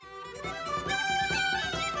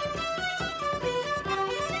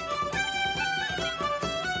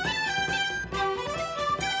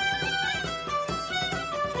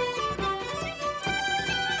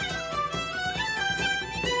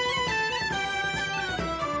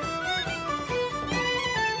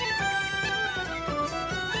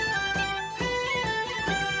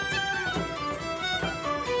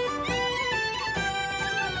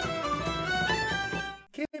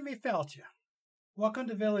about you? Welcome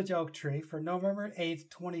to Village Oak Tree for November 8th,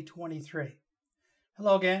 2023.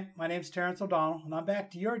 Hello again, my name is Terrence O'Donnell, and I'm back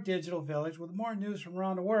to your digital village with more news from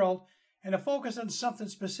around the world and a focus on something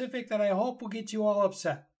specific that I hope will get you all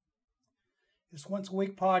upset. This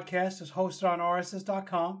once-a-week podcast is hosted on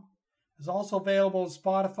rss.com. It's also available on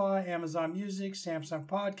Spotify, Amazon Music, Samsung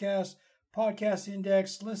Podcasts, Podcast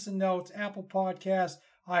Index, Listen Notes, Apple Podcasts,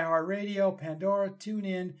 iHeartRadio, Pandora,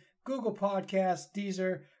 TuneIn, Google Podcasts,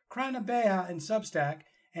 Deezer, Kranabeha in Substack,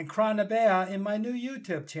 and Kranabeha in my new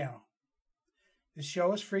YouTube channel. This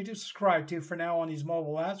show is free to subscribe to for now on these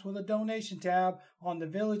mobile apps with a donation tab on the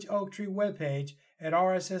Village Oak Tree webpage at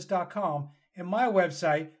rss.com and my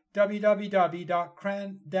website,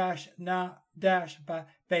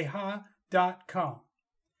 www.kran-na-beha.com,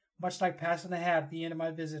 much like passing a hat at the end of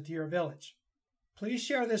my visit to your village. Please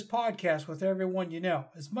share this podcast with everyone you know,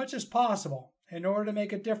 as much as possible, in order to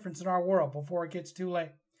make a difference in our world before it gets too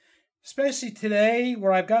late. Especially today,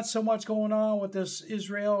 where I've got so much going on with this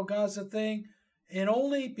Israel-Gaza thing, and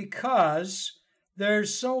only because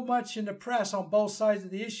there's so much in the press on both sides of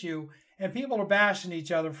the issue, and people are bashing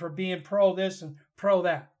each other for being pro this and pro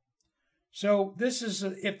that. So this is,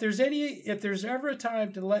 if there's ever a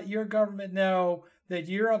time to let your government know that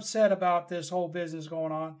you're upset about this whole business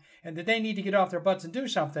going on and that they need to get off their butts and do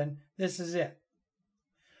something, this is it.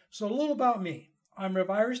 So a little about me. I'm of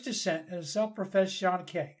Irish descent and a self-professed Sean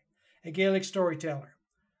Kay, a Gaelic storyteller.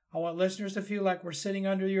 I want listeners to feel like we're sitting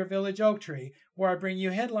under your village oak tree, where I bring you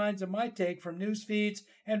headlines of my take from news feeds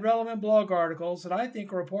and relevant blog articles that I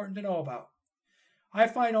think are important to know about. I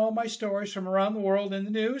find all my stories from around the world in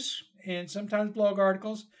the news and sometimes blog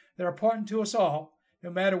articles that are important to us all, no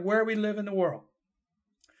matter where we live in the world.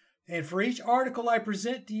 And for each article I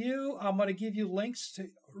present to you, I'm going to give you links to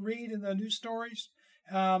read in the news stories.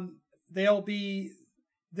 They'll be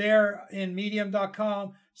there in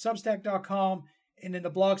medium.com, substack.com, and in the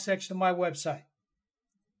blog section of my website.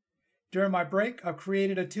 During my break, I've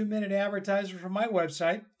created a 2-minute advertiser for my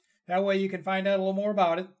website. That way you can find out a little more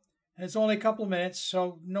about it. And it's only a couple of minutes,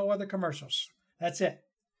 so no other commercials. That's it.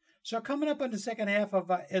 So coming up in the second half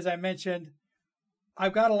of, as I mentioned,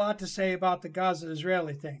 I've got a lot to say about the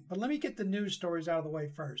Gaza-Israeli thing. But let me get the news stories out of the way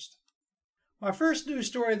first. My first news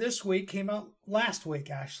story this week came out last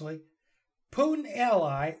week, actually. Putin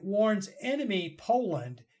ally warns enemy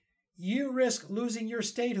Poland, you risk losing your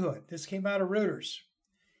statehood. This came out of Reuters.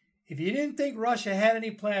 If you didn't think Russia had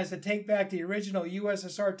any plans to take back the original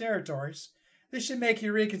USSR territories, this should make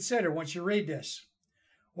you reconsider once you read this.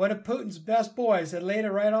 One of Putin's best boys had laid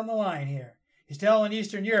it right on the line here. He's telling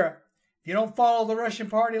Eastern Europe, if you don't follow the Russian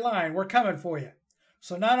party line, we're coming for you.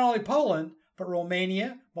 So not only Poland, but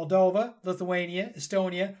Romania, Moldova, Lithuania,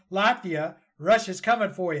 Estonia, Latvia, Russia's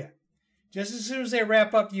coming for you, just as soon as they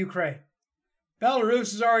wrap up Ukraine.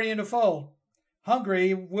 Belarus is already in the fold.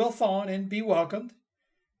 Hungary will fawn and be welcomed.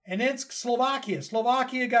 And then Slovakia.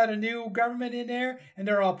 Slovakia got a new government in there, and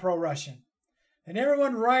they're all pro-Russian. And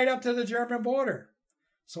everyone right up to the German border.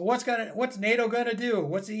 So what's NATO going to do?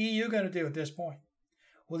 What's the EU going to do at this point?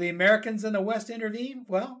 Will the Americans in the West intervene?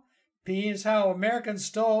 Well, being as how Americans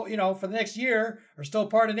still, for the next year are still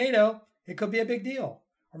part of NATO, it could be a big deal.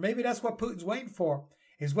 Or maybe that's what Putin's waiting for.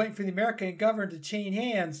 He's waiting for the American government to change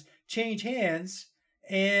hands,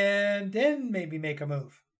 and then maybe make a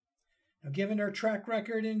move. Now, given their track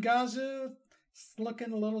record in Gaza, it's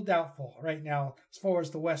looking a little doubtful right now as far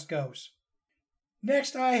as the West goes.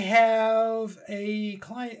 Next, I have a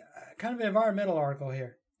kind of environmental article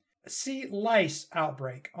here. Sea lice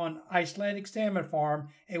outbreak on Icelandic salmon farm,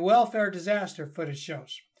 a welfare disaster, footage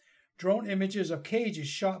shows. Drone images of cages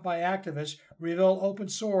shot by activists reveal open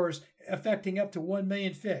sores affecting up to 1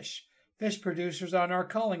 million fish. Fish producers are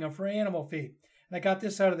culling them for animal feed. And I got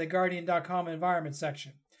this out of the Guardian.com environment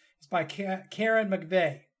section. It's by Karen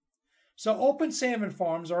McVeigh. So open salmon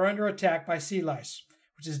farms are under attack by sea lice,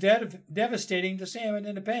 which is devastating to salmon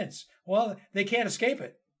and the pens. Well, they can't escape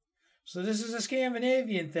it. So this is a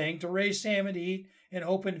Scandinavian thing to raise salmon to eat in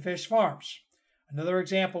open fish farms. Another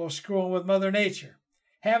example of screwing with Mother Nature.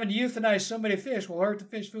 Having to euthanize so many fish will hurt the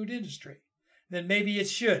fish food industry. Then maybe it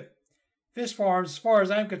should. Fish farms, as far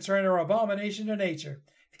as I'm concerned, are an abomination to nature.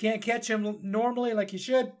 If you can't catch them normally like you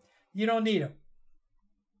should, you don't need them.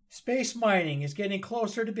 Space mining is getting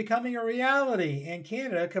closer to becoming a reality, and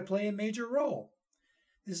Canada could play a major role.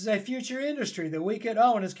 This is a future industry that we could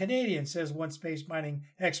own as Canadians, says one space mining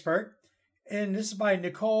expert. And this is by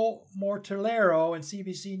Nicole Mortellero in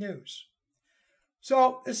CBC News.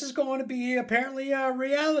 So this is going to be apparently a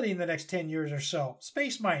reality in the next 10 years or so.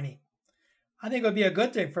 Space mining. I think it would be a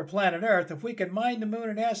good thing for planet Earth if we could mine the moon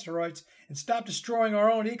and asteroids and stop destroying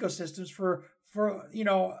our own ecosystems for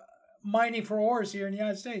mining for ores here in the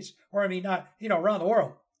United States, or not, around the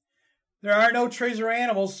world. There are no trees or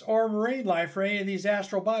animals or marine life for any of these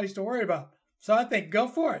astral bodies to worry about. So I think go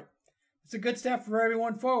for it. It's a good step for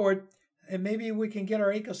everyone forward, and maybe we can get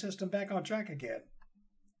our ecosystem back on track again.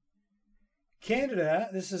 Canada,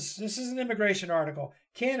 this is an immigration article.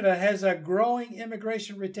 Canada has a growing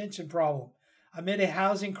immigration retention problem. Amid a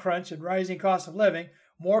housing crunch and rising cost of living,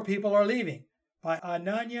 more people are leaving. By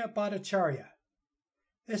Ananya Bhattacharya.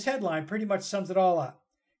 This headline pretty much sums it all up.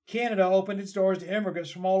 Canada opened its doors to immigrants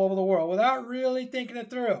from all over the world without really thinking it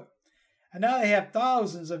through. And now they have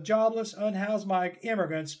thousands of jobless, unhoused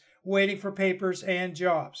immigrants waiting for papers and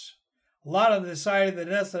jobs. A lot of them decided that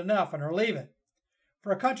that's enough and are leaving.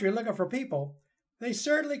 For a country looking for people, they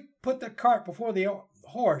certainly put the cart before the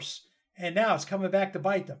horse, and now it's coming back to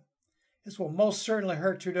bite them. This will most certainly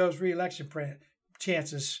hurt Trudeau's re-election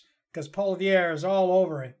chances, because Poilievre is all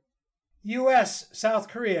over him. U.S., South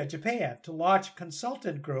Korea, Japan to launch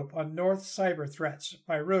consultant group on North cyber threats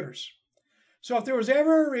by Reuters. So if there was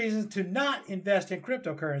ever a reason to not invest in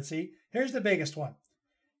cryptocurrency, here's the biggest one.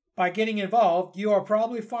 By getting involved, you are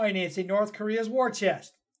probably financing North Korea's war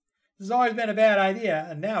chest. This has always been a bad idea,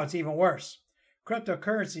 and now it's even worse.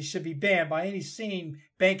 Cryptocurrency should be banned by any sane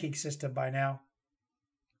banking system by now.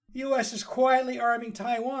 The U.S. is quietly arming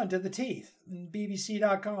Taiwan to the teeth.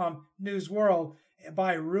 BBC.com News World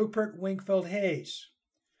by Rupert Wingfield Hayes.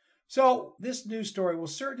 So, this news story will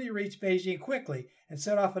certainly reach Beijing quickly and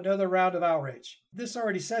set off another round of outrage. This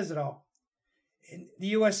already says it all. The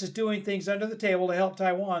U.S. is doing things under the table to help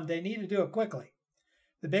Taiwan. They need to do it quickly.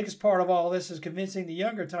 The biggest part of all this is convincing the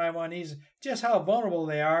younger Taiwanese just how vulnerable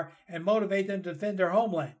they are and motivate them to defend their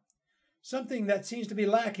homeland. Something that seems to be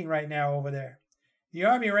lacking right now over there. The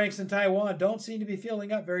army ranks in Taiwan don't seem to be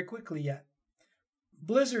filling up very quickly yet.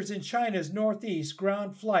 Blizzards in China's northeast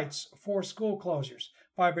ground flights for school closures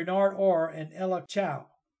by Bernard Orr and Ella Chow.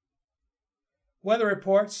 Weather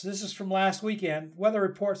reports, this is from last weekend, weather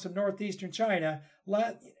reports from northeastern China,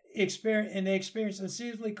 and they experienced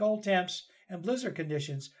unseasonably cold temps and blizzard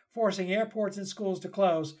conditions, forcing airports and schools to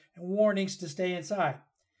close and warnings to stay inside.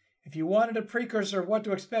 If you wanted a precursor of what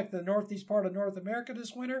to expect in the northeast part of North America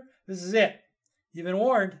this winter, this is it. You've been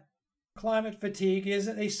warned. Climate fatigue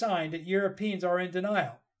isn't a sign that Europeans are in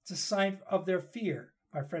denial. It's a sign of their fear,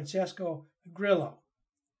 by Francesco Grillo.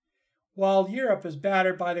 While Europe is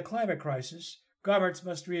battered by the climate crisis, governments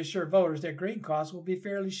must reassure voters that green costs will be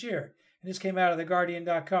fairly shared. And this came out of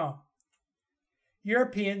TheGuardian.com.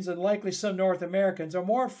 Europeans, and likely some North Americans, are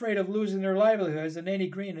more afraid of losing their livelihoods than any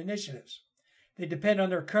green initiatives. They depend on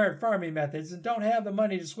their current farming methods and don't have the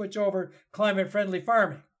money to switch over climate-friendly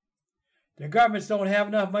farming. Their governments don't have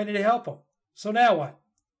enough money to help them. So now what?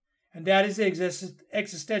 And that is the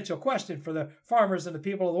existential question for the farmers and the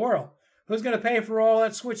people of the world. Who's going to pay for all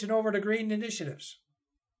that switching over to green initiatives?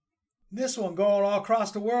 This one going all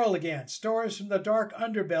across the world again. Stories from the dark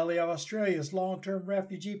underbelly of Australia's long-term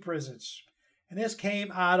refugee prisons. And this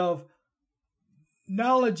came out of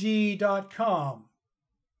Knology.com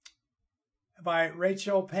by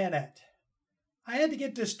Rachel Panett. I had to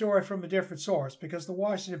get this story from a different source because the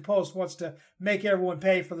Washington Post wants to make everyone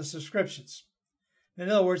pay for the subscriptions. In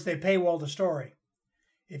other words, they paywall the story.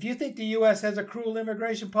 If you think the U.S. has a cruel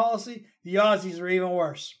immigration policy, the Aussies are even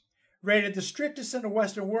worse. Rated the strictest in the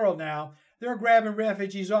Western world now, they're grabbing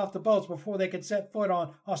refugees off the boats before they can set foot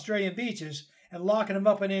on Australian beaches and locking them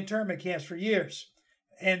up in internment camps for years.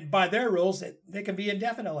 And by their rules, they can be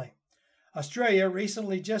indefinitely. Australia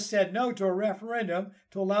recently just said no to a referendum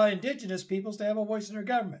to allow Indigenous peoples to have a voice in their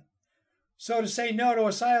government. So to say no to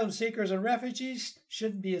asylum seekers and refugees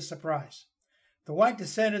shouldn't be a surprise. The white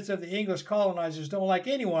descendants of the English colonizers don't like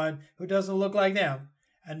anyone who doesn't look like them,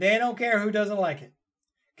 and they don't care who doesn't like it.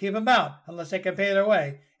 Keep them out unless they can pay their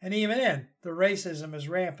way, and even then, the racism is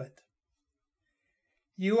rampant.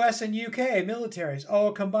 U.S. and U.K. militaries owe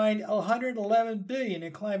a combined $111 billion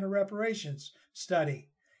in climate reparations study.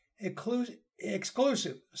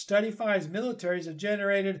 Exclusive study finds militaries have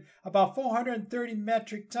generated about 430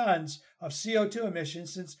 metric tons of CO2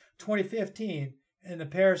 emissions since 2015 in the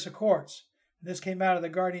Paris Accords. This came out of the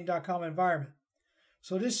Guardian.com environment.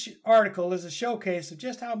 So this article is a showcase of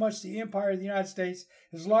just how much the Empire of the United States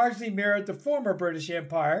has largely mirrored the former British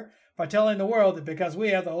Empire by telling the world that because we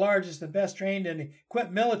have the largest and best trained and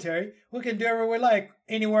equipped military, we can do whatever we like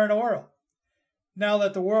anywhere in the world. Now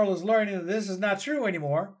that the world is learning that this is not true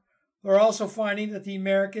anymore, we're also finding that the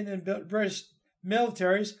American and British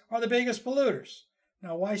militaries are the biggest polluters.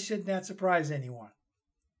 Now, why shouldn't that surprise anyone?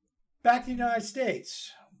 Back to the United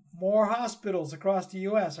States. More hospitals across the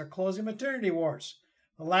U.S. are closing maternity wards.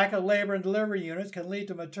 The lack of labor and delivery units can lead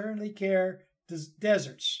to maternity care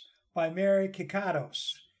deserts. by Mary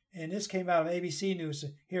Kikatos. And this came out of ABC News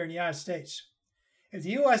here in the United States. If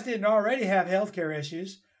the U.S. didn't already have healthcare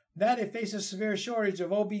issues, now they face a severe shortage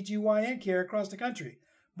of OBGYN care across the country,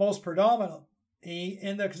 most predominantly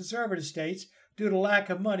in the conservative states due to lack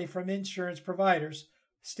of money from insurance providers,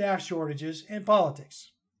 staff shortages, and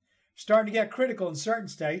politics. Starting to get critical in certain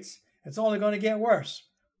states, it's only going to get worse,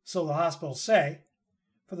 so the hospitals say.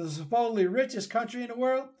 For the supposedly richest country in the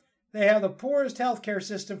world, they have the poorest healthcare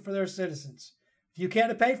system for their citizens. If you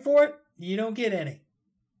can't pay for it, you don't get any.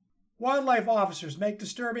 Wildlife officers make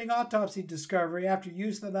disturbing autopsy discovery after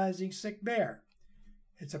euthanizing sick bear.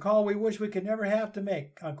 It's a call we wish we could never have to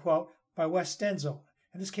make, unquote, by Wes Stenzel.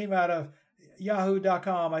 And this came out of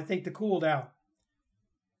yahoo.com, I think, the cool down.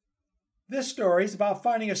 This story is about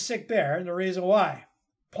finding a sick bear and the reason why.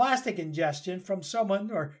 Plastic ingestion from someone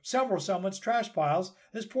or several someone's trash piles.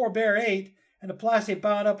 This poor bear ate, and the plastic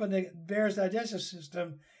bound up in the bear's digestive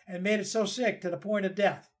system and made it so sick to the point of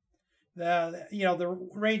death. The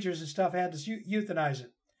rangers and stuff had to euthanize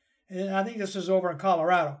it. And I think this was over in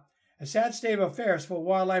Colorado. A sad state of affairs for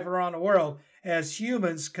wildlife around the world as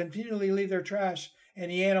humans continually leave their trash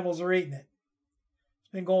and the animals are eating it.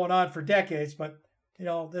 It's been going on for decades, but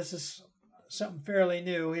this is something fairly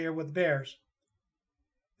new here with bears.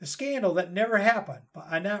 The Scandal That Never Happened by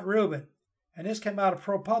Annette Rubin, and this came out of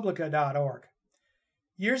ProPublica.org.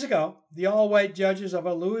 Years ago, the all-white judges of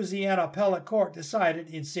a Louisiana appellate court decided,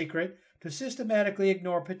 in secret, to systematically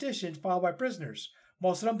ignore petitions filed by prisoners,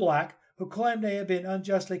 most of them black, who claimed they had been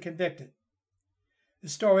unjustly convicted. The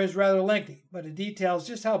story is rather lengthy, but it details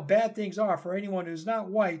just how bad things are for anyone who's not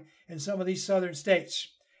white in some of these southern states.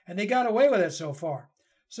 And they got away with it so far.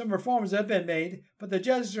 Some reforms have been made, but the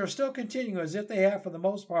judges are still continuing as if they have for the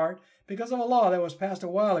most part because of a law that was passed a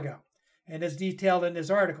while ago, and is detailed in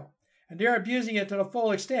this article. And they're abusing it to the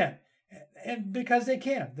full extent. And because they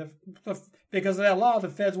can. Because of that law, the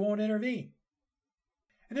feds won't intervene.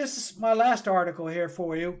 And this is my last article here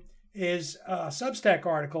for you, is a Substack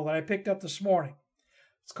article that I picked up this morning.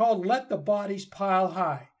 It's called Let the Bodies Pile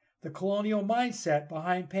High, The Colonial Mindset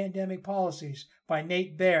Behind Pandemic Policies by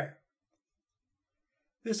Nate Baer.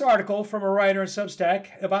 This article from a writer in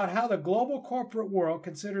Substack about how the global corporate world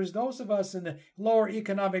considers those of us in the lower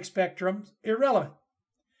economic spectrum irrelevant.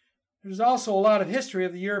 There's also a lot of history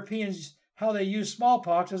of the Europeans, how they used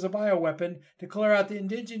smallpox as a bioweapon to clear out the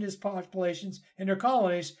indigenous populations in their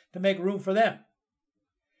colonies to make room for them.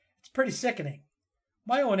 It's pretty sickening.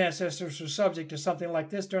 My own ancestors were subject to something like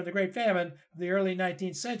this during the Great Famine of the early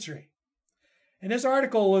 19th century. And this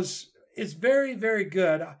article is very, very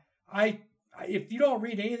good. If you don't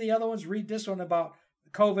read any of the other ones, read this one about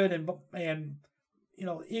COVID and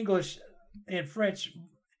English and French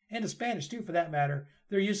and the Spanish too, for that matter,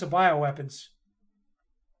 their use of bioweapons.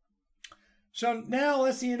 So now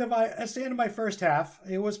that's the end of my first half.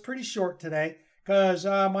 It was pretty short today because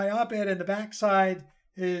my op-ed in the backside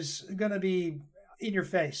is going to be in your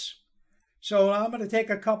face. So I'm going to take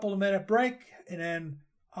a couple of minute break and then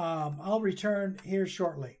I'll return here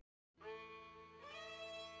shortly.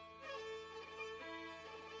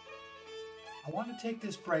 I want to take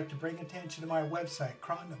this break to bring attention to my website,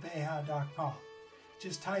 cronnabeha.com.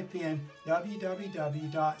 Just type in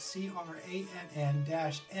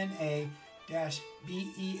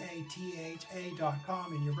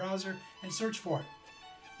www.cranna-beatha.com in your browser and search for it.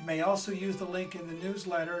 You may also use the link in the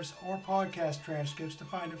newsletters or podcast transcripts to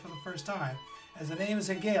find it for the first time, as the name is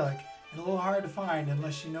in Gaelic and a little hard to find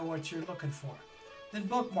unless you know what you're looking for. Then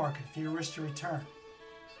bookmark it if you wish to return.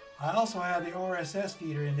 I also have the RSS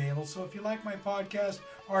feeder enabled, so if you like my podcast,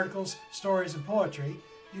 articles, stories, and poetry,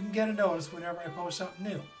 you can get a notice whenever I post something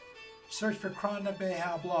new. Search for Cronna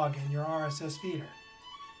Beha blog in your RSS feeder.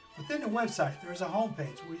 Within the website, there is a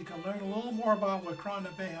homepage where you can learn a little more about what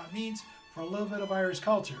Cronna Beha means for a little bit of Irish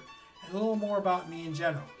culture, and a little more about me in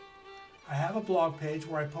general. I have a blog page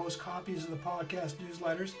where I post copies of the podcast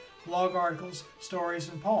newsletters, blog articles, stories,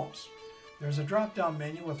 and poems. There's a drop-down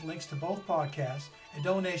menu with links to both podcasts, a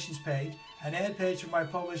donations page, an ad page for my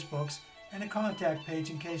published books, and a contact page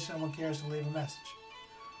in case someone cares to leave a message.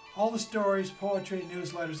 All the stories, poetry, and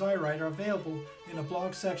newsletters I write are available in the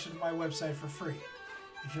blog section of my website for free.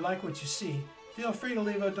 If you like what you see, feel free to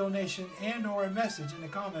leave a donation and or a message in the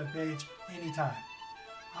comment page anytime.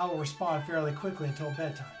 I will respond fairly quickly until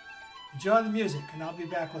bedtime. Enjoy the music, and I'll be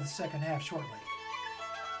back with the second half shortly.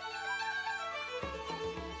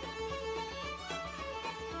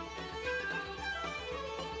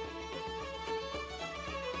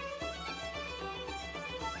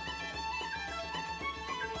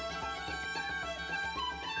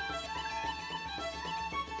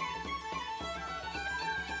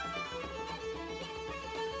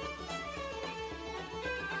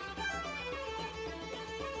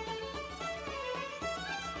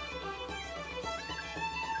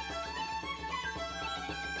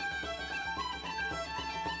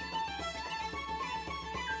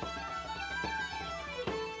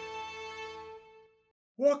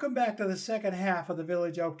 Welcome back to the second half of the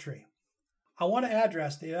Village Oak Tree. I want to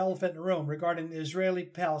address the elephant in the room regarding the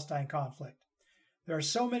Israeli-Palestine conflict. There are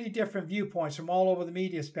so many different viewpoints from all over the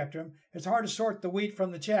media spectrum, it's hard to sort the wheat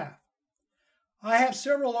from the chaff. I have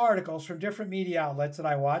several articles from different media outlets that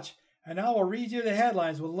I watch, and I will read you the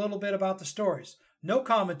headlines with a little bit about the stories. No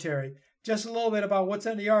commentary, just a little bit about what's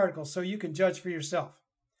in the article so you can judge for yourself.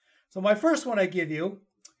 So my first one I give you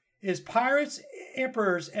is Pirates,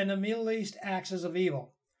 Emperors, and the Middle East Axis of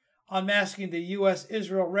Evil, Unmasking the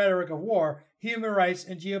U.S.-Israel Rhetoric of War, Human Rights,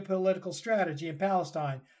 and Geopolitical Strategy in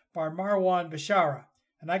Palestine by Marwan Bashara.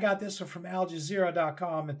 And I got this one from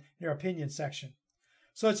AlJazeera.com in their opinion section.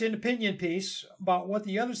 So it's an opinion piece about what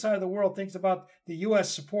the other side of the world thinks about the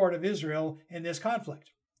U.S. support of Israel in this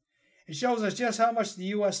conflict. It shows us just how much the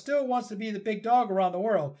U.S. still wants to be the big dog around the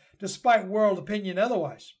world, despite world opinion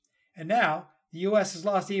otherwise. And now, the U.S. has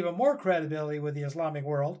lost even more credibility with the Islamic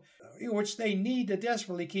world, which they need to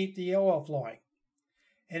desperately keep the oil flowing.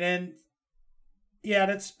 And then,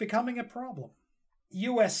 that's becoming a problem.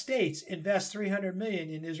 U.S. states invest $300 million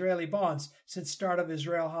in Israeli bonds since start of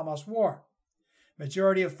Israel-Hamas war.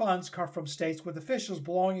 Majority of funds come from states with officials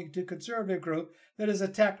belonging to a conservative group that has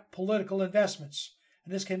attacked political investments.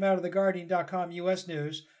 And this came out of theguardian.com U.S.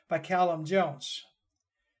 News by Callum Jones.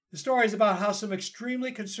 The story is about how some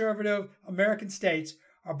extremely conservative American states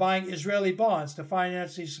are buying Israeli bonds to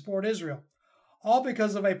financially support Israel, all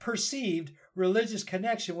because of a perceived religious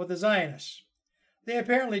connection with the Zionists. They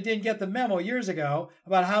apparently didn't get the memo years ago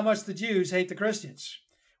about how much the Jews hate the Christians,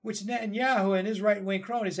 which Netanyahu and his right-wing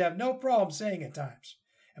cronies have no problem saying at times.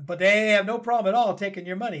 But they have no problem at all taking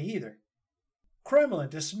your money either. Kremlin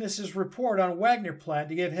dismisses report on Wagner plan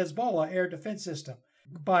to give Hezbollah air defense system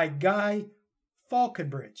by Guy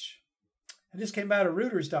Falconbridge. And this came out of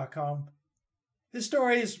Reuters.com. This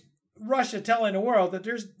story is Russia telling the world that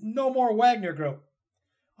there's no more Wagner group.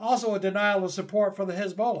 Also a denial of support for the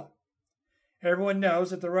Hezbollah. Everyone knows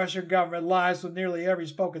that the Russian government lies with nearly every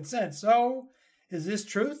spoken sentence. So, is this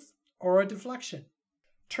truth or a deflection?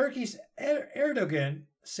 Turkey's Erdogan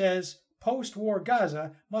says post-war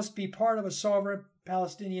Gaza must be part of a sovereign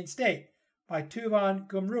Palestinian state by Tuvan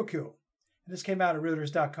Gumruku. And this came out of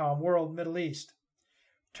Reuters.com, World Middle East.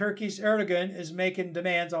 Turkey's Erdogan is making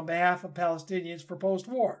demands on behalf of Palestinians for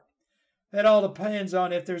post-war. That all depends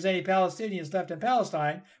on if there's any Palestinians left in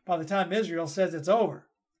Palestine by the time Israel says it's over.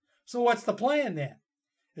 So what's the plan then?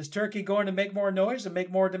 Is Turkey going to make more noise and make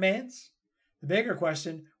more demands? The bigger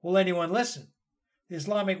question, will anyone listen? The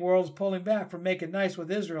Islamic world is pulling back from making nice with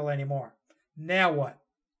Israel anymore. Now what?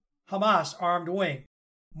 Hamas armed wing.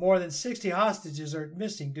 More than 60 hostages are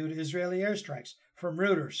missing due to Israeli airstrikes, from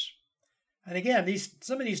Reuters. And again,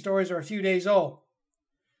 some of these stories are a few days old.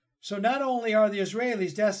 So not only are the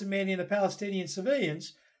Israelis decimating the Palestinian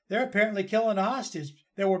civilians, they're apparently killing the hostages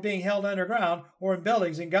that were being held underground or in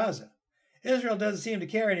buildings in Gaza. Israel doesn't seem to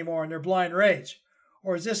care anymore in their blind rage.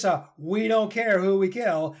 Or is this a we don't care who we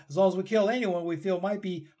kill, as long as we kill anyone we feel might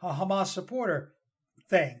be a Hamas supporter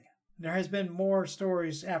thing? There has been more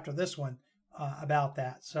stories after this one about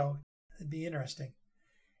that, so it'd be interesting.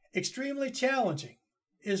 Extremely challenging.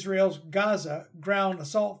 Israel's Gaza ground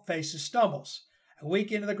assault faces stumbles. A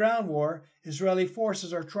week into the ground war, Israeli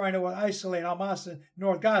forces are trying to isolate Hamas in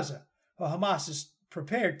North Gaza. Well, Hamas is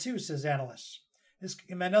prepared too, says analysts. This is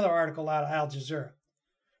another article out of Al Jazeera.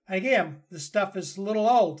 And again, this stuff is a little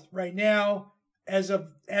old. Right now, as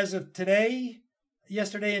of today,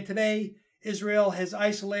 yesterday and today, Israel has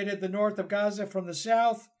isolated the north of Gaza from the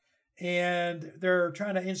south, and they're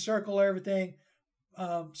trying to encircle everything.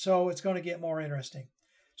 So it's going to get more interesting.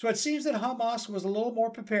 So it seems that Hamas was a little more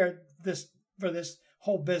prepared for this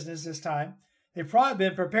whole business this time. They've probably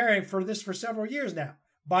been preparing for this for several years now,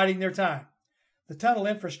 biding their time. The tunnel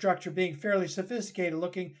infrastructure being fairly sophisticated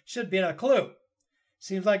looking should be a clue.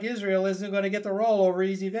 Seems like Israel isn't going to get the rollover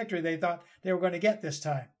easy victory they thought they were going to get this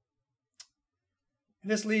time.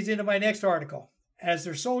 And this leads into my next article. As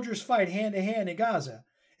their soldiers fight hand-to-hand in Gaza,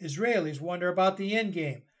 Israelis wonder about the end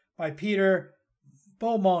game by Peter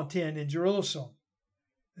Beaumontin in Jerusalem.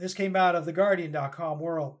 This came out of theguardian.com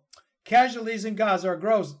world. Casualties in Gaza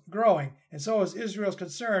are growing, and so is Israel's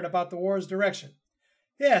concern about the war's direction.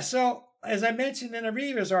 Yeah, so, as I mentioned in a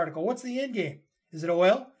previous article, what's the end game? Is it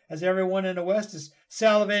oil, as everyone in the West is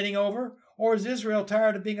salivating over, or is Israel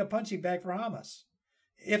tired of being a punching bag for Hamas?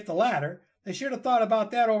 If the latter, they should have thought about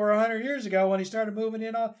that over 100 years ago when he started moving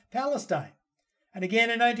in on Palestine, and again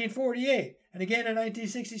in 1948, and again in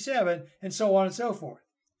 1967, and so on and so forth.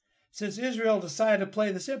 Since Israel decided to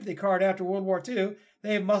play the sympathy card after World War II,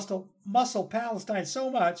 they have muscled Palestine so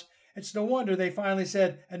much, it's no wonder they finally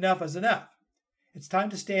said enough is enough. It's time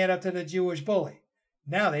to stand up to the Jewish bully.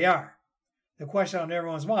 Now they are. The question on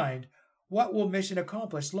everyone's mind, what will mission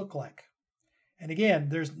accomplished look like? And again,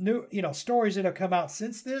 there's new, stories that have come out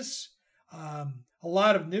since this. A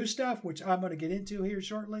lot of new stuff, which I'm going to get into here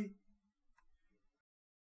shortly.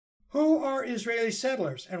 Who are Israeli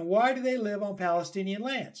settlers and why do they live on Palestinian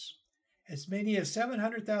lands? As many as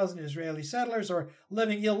 700,000 Israeli settlers are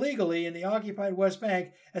living illegally in the occupied West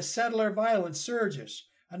Bank as settler violence surges.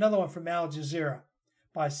 Another one from Al Jazeera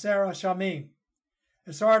by Sarah Shamim.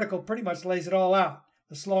 This article pretty much lays it all out.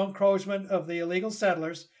 The slow encroachment of the illegal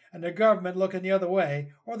settlers and the government looking the other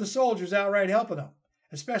way, or the soldiers outright helping them,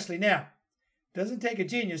 especially now. It doesn't take a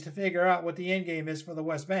genius to figure out what the end game is for the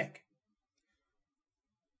West Bank.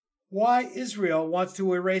 Why Israel wants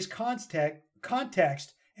to erase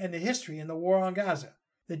context and the history in the war on Gaza.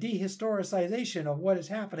 The dehistoricization of what is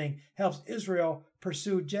happening helps Israel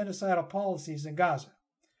pursue genocidal policies in Gaza.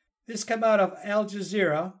 This came out of Al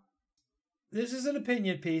Jazeera. This is an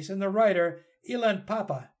opinion piece, and the writer, Ilan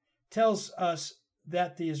Papa, tells us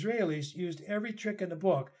that the Israelis used every trick in the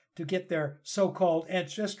book to get their so-called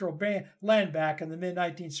ancestral land back in the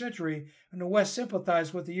mid-19th century, and the West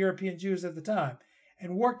sympathized with the European Jews at the time,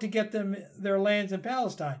 and worked to get them their lands in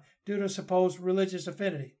Palestine due to supposed religious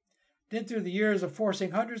affinity. Then through the years of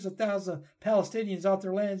forcing hundreds of thousands of Palestinians off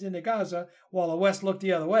their lands into Gaza, while the West looked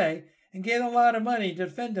the other way, and gave them a lot of money to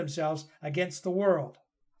defend themselves against the world.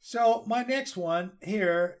 So my next one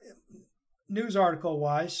here, news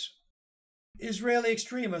article-wise, Israeli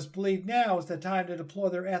extremists believe now is the time to deploy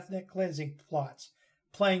their ethnic cleansing plots,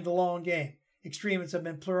 playing the long game. Extremists have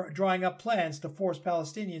been drawing up plans to force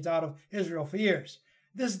Palestinians out of Israel for years.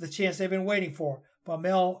 This is the chance they've been waiting for, by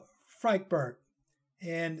Mel Freiberg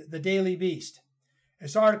in the Daily Beast.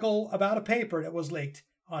 This article about a paper that was leaked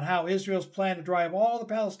on how Israel's plan to drive all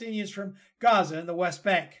the Palestinians from Gaza and the West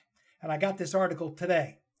Bank. And I got this article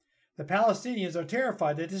today. The Palestinians are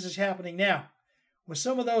terrified that this is happening now. With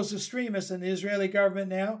some of those extremists in the Israeli government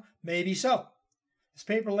now, maybe so. This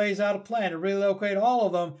paper lays out a plan to relocate all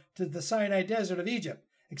of them to the Sinai Desert of Egypt,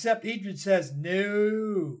 except Egypt says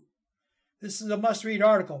no. This is a must-read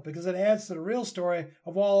article because it adds to the real story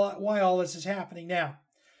of why all this is happening now.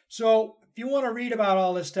 So if you want to read about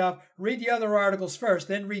all this stuff, read the other articles first,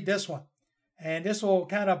 then read this one. And this will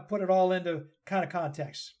kind of put it all into kind of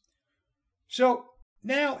context. So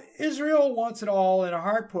now Israel wants it all in a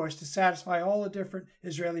hard push to satisfy all the different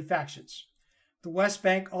Israeli factions. The West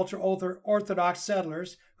Bank ultra-Orthodox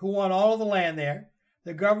settlers who want all of the land there,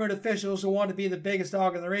 the government officials who want to be the biggest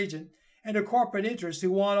dog in the region, and the corporate interests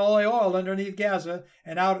who want all the oil underneath Gaza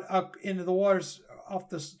and out into the waters off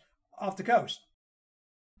the coast.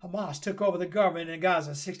 Hamas took over the government in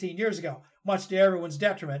Gaza 16 years ago, much to everyone's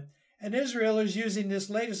detriment, and Israel is using this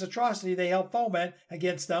latest atrocity they helped foment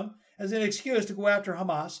against them as an excuse to go after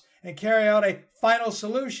Hamas and carry out a final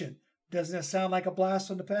solution. Doesn't that sound like a blast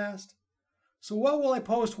from the past? So what will a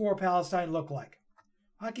post-war Palestine look like?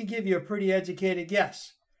 I can give you a pretty educated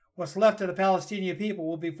guess. What's left of the Palestinian people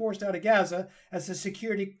will be forced out of Gaza as a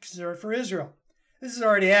security concern for Israel. This is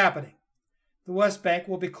already happening. The West Bank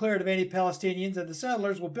will be cleared of any Palestinians and the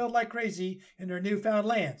settlers will build like crazy in their newfound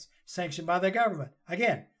lands, sanctioned by the government.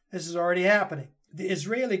 Again, this is already happening. The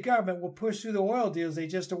Israeli government will push through the oil deals they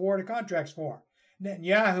just awarded contracts for.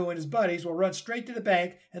 Netanyahu and his buddies will run straight to the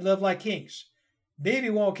bank and live like kings.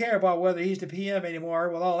 Bibi won't care about whether he's the PM anymore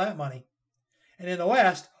with all that money. And in the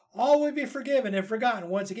West, all will be forgiven and forgotten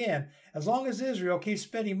once again, as long as Israel keeps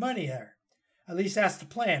spending money there. At least that's the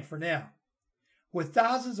plan for now. With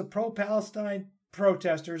thousands of pro-Palestine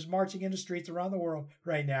protesters marching in the streets around the world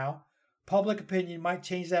right now, public opinion might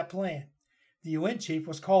change that plan. The UN chief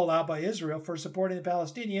was called out by Israel for supporting the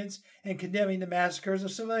Palestinians and condemning the massacres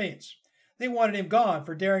of civilians. They wanted him gone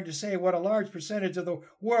for daring to say what a large percentage of the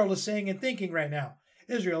world is saying and thinking right now.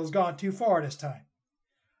 Israel has gone too far this time.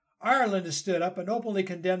 Ireland has stood up and openly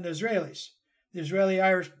condemned the Israelis. The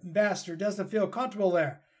Israeli-Irish ambassador doesn't feel comfortable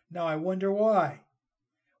there. Now I wonder why.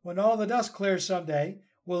 When all the dust clears someday,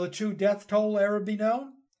 will the true death toll ever be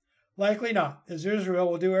known? Likely not, as Israel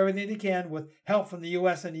will do everything they can with help from the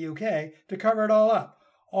US and the UK to cover it all up,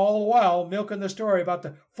 all the while milking the story about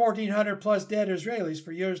the 1,400 plus dead Israelis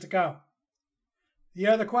for years to come. The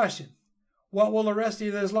other question, what will the rest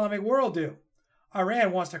of the Islamic world do?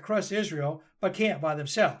 Iran wants to crush Israel, but can't by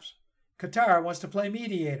themselves. Qatar wants to play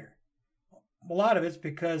mediator. A lot of it's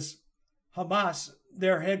because Hamas,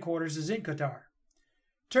 their headquarters is in Qatar.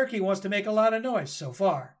 Turkey wants to make a lot of noise so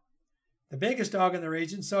far. The biggest dog in the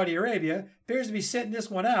region, Saudi Arabia, appears to be sitting this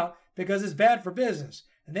one out because it's bad for business,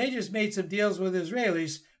 and they just made some deals with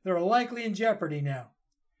Israelis that are likely in jeopardy now.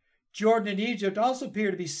 Jordan and Egypt also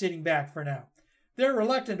appear to be sitting back for now. They're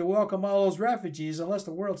reluctant to welcome all those refugees unless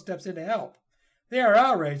the world steps in to help. They are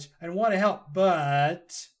outraged and want to help,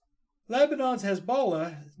 but Lebanon's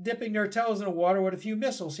Hezbollah dipping their toes in the water with a few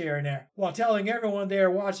missiles here and there, while telling everyone they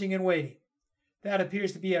are watching and waiting. That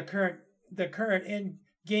appears to be the current end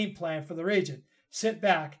game plan for the region. Sit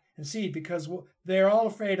back and see, because they're all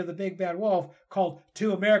afraid of the big bad wolf called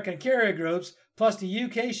 2 American carrier groups, plus the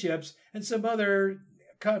UK ships and some other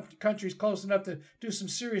countries close enough to do some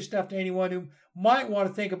serious stuff to anyone who might want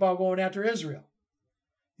to think about going after Israel.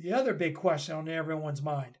 The other big question on everyone's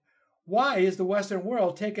mind: why is the Western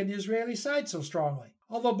world taking the Israeli side so strongly?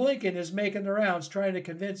 Although Blinken is making the rounds trying to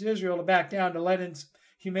convince Israel to back down to let in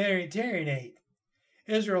humanitarian aid,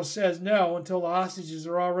 Israel says no until the hostages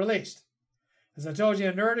are all released. As I told you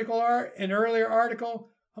in an earlier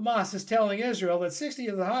article, Hamas is telling Israel that 60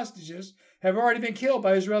 of the hostages have already been killed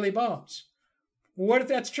by Israeli bombs. Well, what if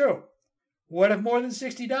that's true? What if more than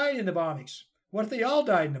 60 died in the bombings? What if they all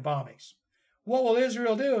died in the bombings? What will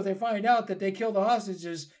Israel do if they find out that they killed the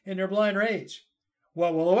hostages in their blind rage?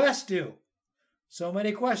 What will the West do? So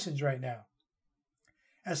many questions right now.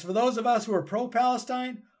 As for those of us who are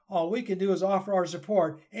pro-Palestine, all we can do is offer our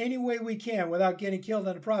support any way we can without getting killed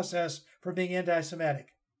in the process for being anti-Semitic.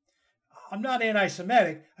 I'm not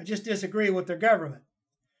anti-Semitic, I just disagree with their government.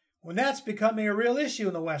 When that's becoming a real issue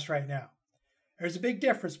in the West right now. There's a big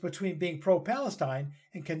difference between being pro-Palestine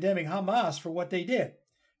and condemning Hamas for what they did.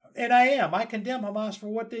 And I condemn Hamas for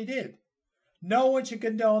what they did. No one should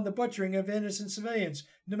condone the butchering of innocent civilians,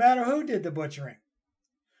 no matter who did the butchering.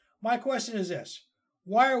 My question is this: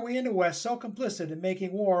 why are we in the West so complicit in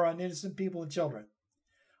making war on innocent people and children?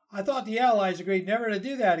 I thought the Allies agreed never to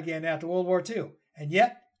do that again after World War II, and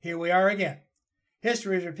yet, here we are again.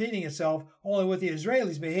 History is repeating itself, only with the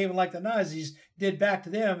Israelis behaving like the Nazis did back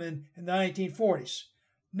to them in the 1940s.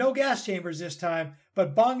 No gas chambers this time,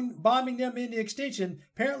 but bombing them into extinction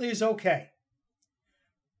apparently is okay.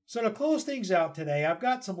 So to close things out today, I've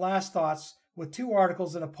got some last thoughts with 2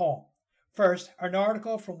 articles and a poem. First, an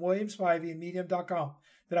article from William Spivey at Medium.com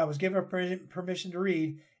that I was given permission to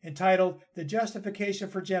read, entitled The Justification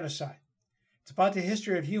for Genocide. It's about the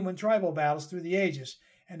history of human tribal battles through the ages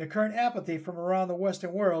and the current apathy from around the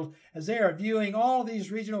Western world as they are viewing all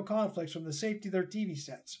these regional conflicts from the safety of their TV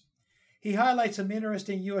sets. He highlights some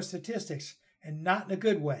interesting U.S. statistics, and not in a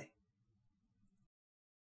good way.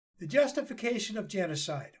 The Justification of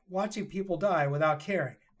Genocide, Watching People Die Without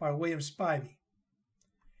Caring, by William Spivey.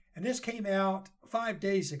 And this came out 5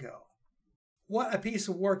 days ago. What a piece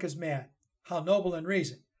of work is man, how noble in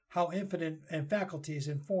reason, how infinite in faculties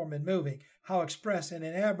in form and moving, how express and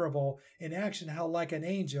inadmirable in action, how like an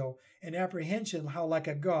angel, in apprehension, how like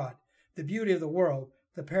a god, the beauty of the world,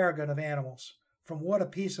 the paragon of animals. From what a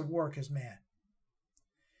piece of work is man.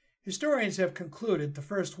 Historians have concluded the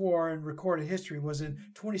first war in recorded history was in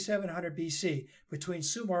 2700 BC between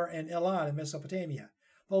Sumer and Elam in Mesopotamia,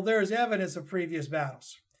 though there is evidence of previous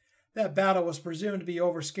battles. That battle was presumed to be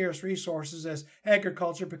over scarce resources as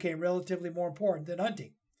agriculture became relatively more important than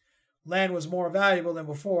hunting. Land was more valuable than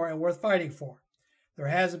before and worth fighting for. There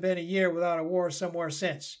hasn't been a year without a war somewhere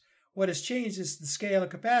since. What has changed is the scale and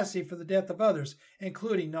capacity for the death of others,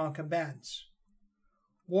 including non-combatants.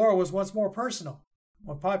 War was once more personal.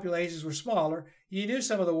 When populations were smaller, you knew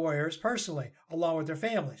some of the warriors personally, along with their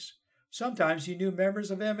families. Sometimes you knew members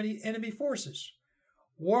of enemy forces.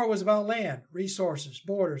 War was about land, resources,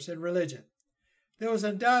 borders, and religion. There was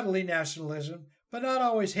undoubtedly nationalism, but not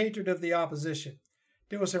always hatred of the opposition.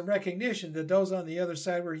 There was some recognition that those on the other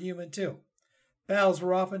side were human too. Battles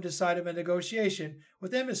were often decided by negotiation,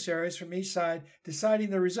 with emissaries from each side deciding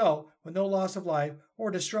the result with no loss of life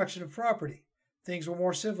or destruction of property. Things were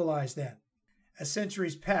more civilized then. As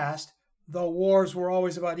centuries passed, though wars were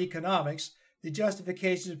always about economics, the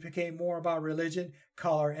justifications became more about religion,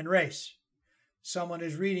 color, and race. Someone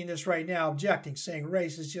is reading this right now objecting, saying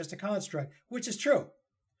race is just a construct, which is true.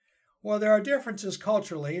 While there are differences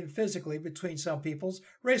culturally and physically between some peoples,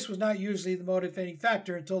 race was not usually the motivating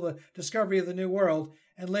factor until the discovery of the New World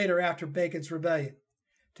and later after Bacon's Rebellion.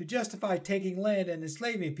 To justify taking land and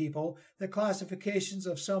enslaving people, the classifications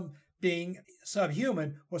of some being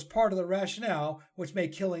subhuman was part of the rationale which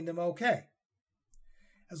made killing them okay.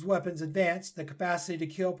 As weapons advanced, the capacity to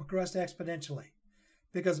kill progressed exponentially.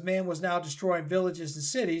 Because man was now destroying villages and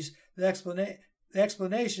cities, the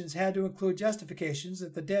explanations had to include justifications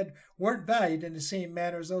that the dead weren't valued in the same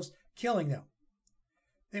manner as those killing them.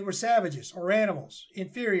 They were savages or animals,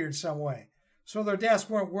 inferior in some way, so their deaths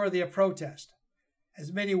weren't worthy of protest.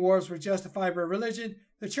 As many wars were justified by religion,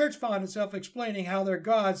 the church found itself explaining how their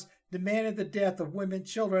gods demanded the death of women,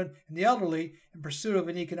 children, and the elderly in pursuit of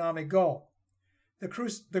an economic goal.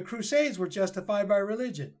 The Crusades were justified by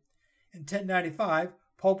religion. In 1095,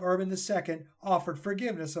 Pope Urban II offered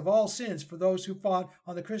forgiveness of all sins for those who fought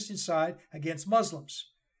on the Christian side against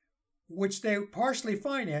Muslims, which they partially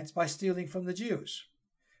financed by stealing from the Jews.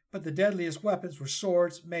 But the deadliest weapons were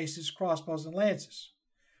swords, maces, crossbows, and lances.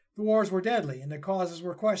 The wars were deadly and the causes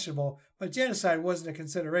were questionable, but genocide wasn't a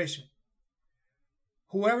consideration.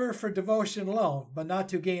 Whoever for devotion alone, but not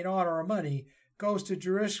to gain honor or money, goes to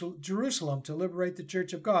Jerusalem to liberate the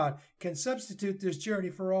Church of God can substitute this journey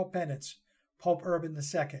for all penance. Pope Urban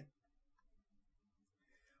II.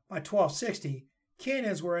 By 1260,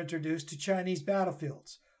 cannons were introduced to Chinese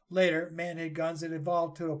battlefields. Later, man-made guns had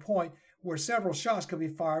evolved to a point where several shots could be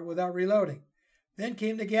fired without reloading. Then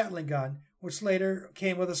came the Gatling gun, which later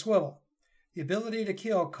came with a swivel. The ability to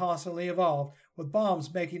kill constantly evolved, with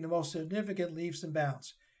bombs making the most significant leaps and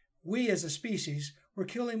bounds. We, as a species, were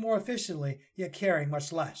killing more efficiently, yet carrying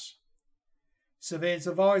much less. Civilians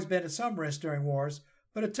have always been at some risk during wars,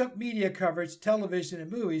 but it took media coverage, television,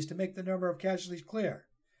 and movies to make the number of casualties clear.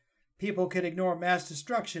 People could ignore mass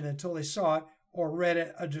destruction until they saw it or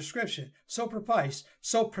read a description so precise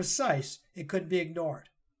it couldn't be ignored.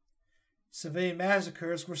 Civilian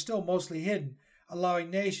massacres were still mostly hidden, allowing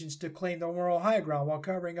nations to claim the moral high ground while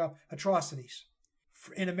covering up atrocities.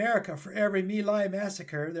 In America, for every My Lai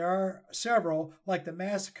massacre, there are several, like the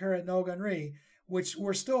massacre at Noganri, which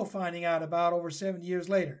we're still finding out about over 70 years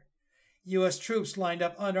later. U.S. troops lined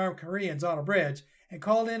up unarmed Koreans on a bridge and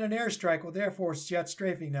called in an airstrike with Air Force jets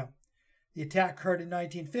strafing them. The attack occurred in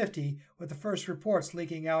 1950, with the first reports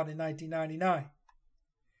leaking out in 1999.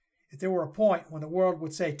 If there were a point when the world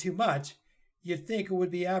would say too much, you'd think it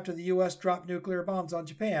would be after the U.S. dropped nuclear bombs on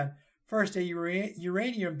Japan, first a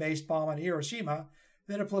uranium-based bomb on Hiroshima,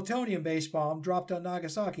 then a plutonium-based bomb dropped on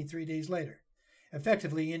Nagasaki 3 days later,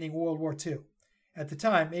 effectively ending World War II. At the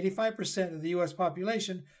time, 85% of the U.S.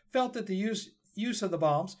 population felt that the use of the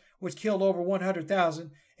bombs, which killed over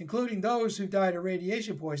 100,000, including those who died of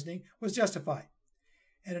radiation poisoning, was justified.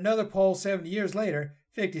 In another poll 70 years later,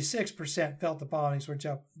 56% felt the bombings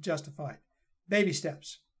were justified. Baby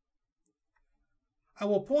steps. I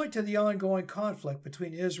will point to the ongoing conflict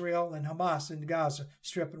between Israel and Hamas in the Gaza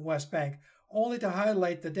Strip and West Bank, only to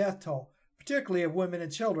highlight the death toll, particularly of women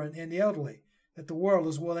and children and the elderly, that the world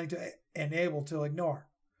is willing to and able to ignore.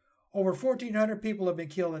 Over 1,400 people have been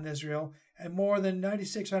killed in Israel, and more than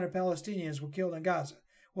 9,600 Palestinians were killed in Gaza,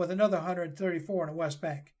 with another 134 in the West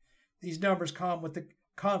Bank. These numbers come with the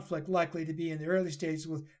conflict likely to be in the early stages,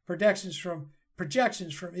 with projections from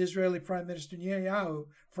Israeli Prime Minister Netanyahu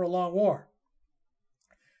for a long war.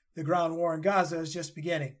 The ground war in Gaza is just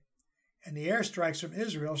beginning, and the airstrikes from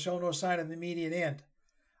Israel show no sign of immediate end.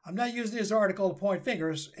 I'm not using this article to point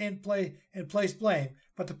fingers and place blame,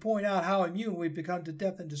 but to point out how immune we've become to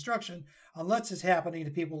death and destruction unless it's happening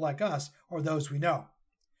to people like us or those we know.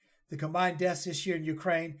 The combined deaths this year in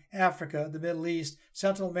Ukraine, Africa, the Middle East,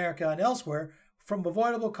 Central America, and elsewhere from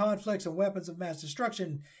avoidable conflicts and weapons of mass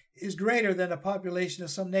destruction is greater than the population of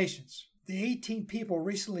some nations. The 18 people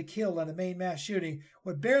recently killed in a main mass shooting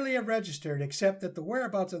would barely have registered except that the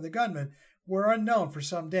whereabouts of the gunmen were unknown for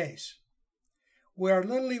some days. We are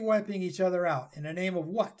literally wiping each other out. In the name of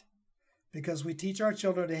what? Because we teach our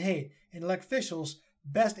children to hate and elect officials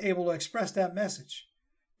best able to express that message.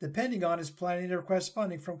 The Pentagon is planning to request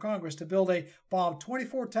funding from Congress to build a bomb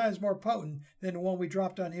 24 times more potent than the one we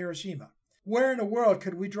dropped on Hiroshima. Where in the world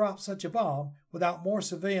could we drop such a bomb without more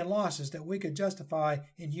civilian losses that we could justify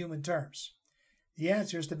in human terms? The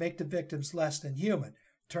answer is to make the victims less than human,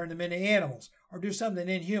 turn them into animals, or do something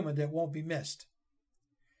inhuman that won't be missed.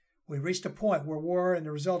 We reached a point where war and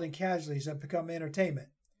the resulting casualties have become entertainment.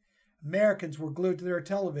 Americans were glued to their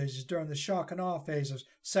televisions during the shock and awe phase of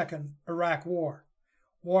Second Iraq War.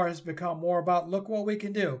 War has become more about look what we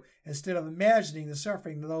can do instead of imagining the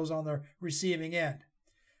suffering of those on the receiving end.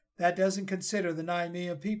 That doesn't consider the 9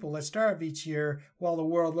 million people that starve each year while the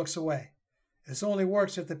world looks away. This only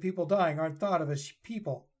works if the people dying aren't thought of as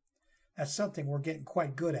people. That's something we're getting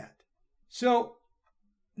quite good at. So,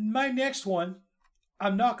 my next one,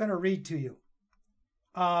 I'm not going to read to you.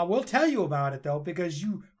 We'll tell you about it, though, because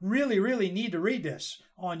you really, really need to read this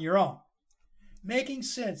on your own. Making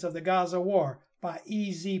Sense of the Gaza War by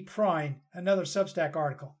E.Z. Prine, another Substack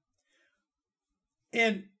article.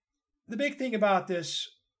 And the big thing about this,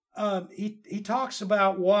 he talks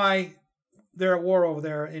about why they're at war over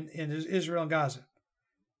there in Israel and Gaza.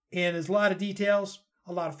 And there's a lot of details,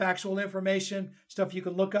 a lot of factual information, stuff you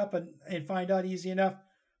can look up and find out easy enough.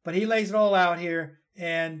 But he lays it all out here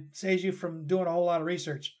and saves you from doing a whole lot of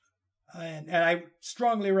research. And I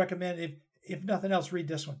strongly recommend, if nothing else, read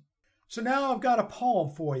this one. So now I've got a poem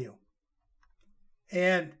for you.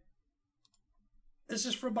 And this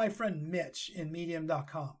is from my friend Mitch in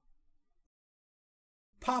Medium.com.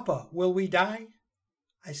 Papa, will we die?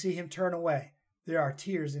 I see him turn away. There are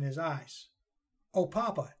tears in his eyes. Oh,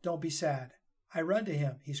 Papa, don't be sad. I run to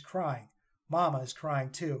him. He's crying. Mama is crying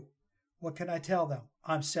too. What can I tell them?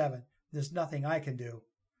 I'm 7. There's nothing I can do.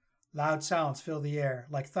 Loud sounds fill the air,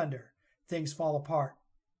 like thunder. Things fall apart.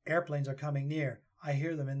 Airplanes are coming near. I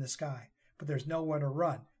hear them in the sky. But there's nowhere to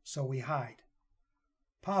run, so we hide.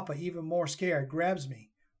 Papa, even more scared, grabs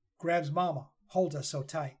me. Grabs Mama, holds us so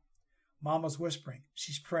tight. Mama's whispering.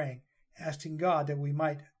 She's praying, asking God that we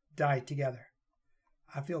might die together.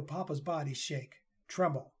 I feel Papa's body shake,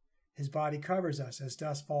 tremble. His body covers us as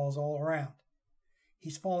dust falls all around.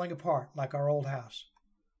 He's falling apart like our old house.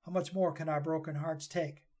 How much more can our broken hearts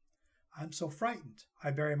take? I'm so frightened.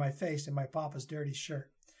 I bury my face in my Papa's dirty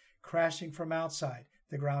shirt. Crashing from outside,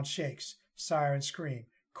 the ground shakes. Sirens scream.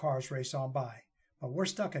 Cars race on by. But we're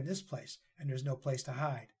stuck in this place, and there's no place to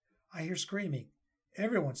hide. I hear screaming.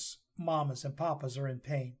 Everyone's mamas and papas are in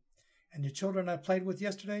pain. And the children I played with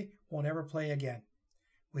yesterday won't ever play again.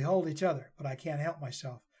 We hold each other, but I can't help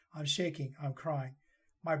myself. I'm shaking. I'm crying.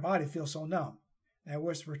 My body feels so numb. And I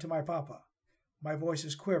whisper to my Papa. My voice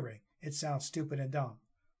is quivering. It sounds stupid and dumb.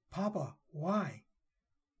 Papa, why?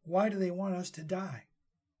 Why do they want us to die?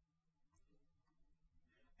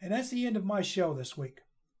 And that's the end of my show this week.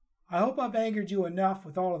 I hope I've angered you enough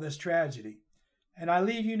with all of this tragedy. And I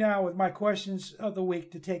leave you now with my questions of the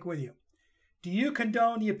week to take with you. Do you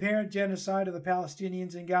condone the apparent genocide of the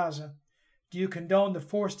Palestinians in Gaza? Do you condone the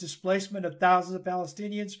forced displacement of thousands of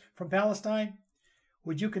Palestinians from Palestine?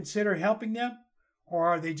 Would you consider helping them? Or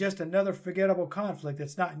are they just another forgettable conflict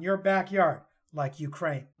that's not in your backyard, like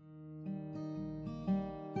Ukraine?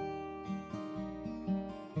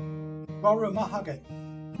 Baruch Mahagat.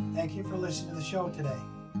 Thank you for listening to the show today.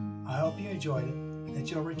 I hope you enjoyed it,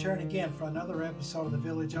 that you'll return again for another episode of The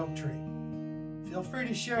Village Oak Tree. Feel free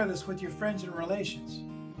to share this with your friends and relations.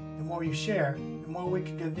 The more you share, the more we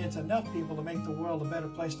can convince enough people to make the world a better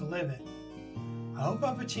place to live in. I hope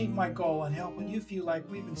I've achieved my goal in helping you feel like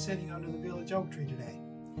we've been sitting under the Village Oak Tree today.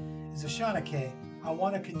 As a Shanachie, I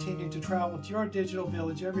want to continue to travel to your digital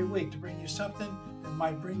village every week to bring you something that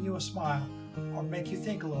might bring you a smile or make you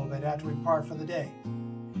think a little bit after we part for the day.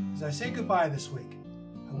 As I say goodbye this week,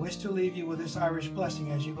 I wish to leave you with this Irish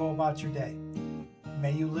blessing as you go about your day.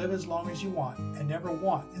 May you live as long as you want, and never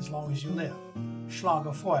want as long as you live. Slán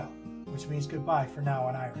go foill, which means goodbye for now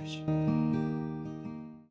in Irish.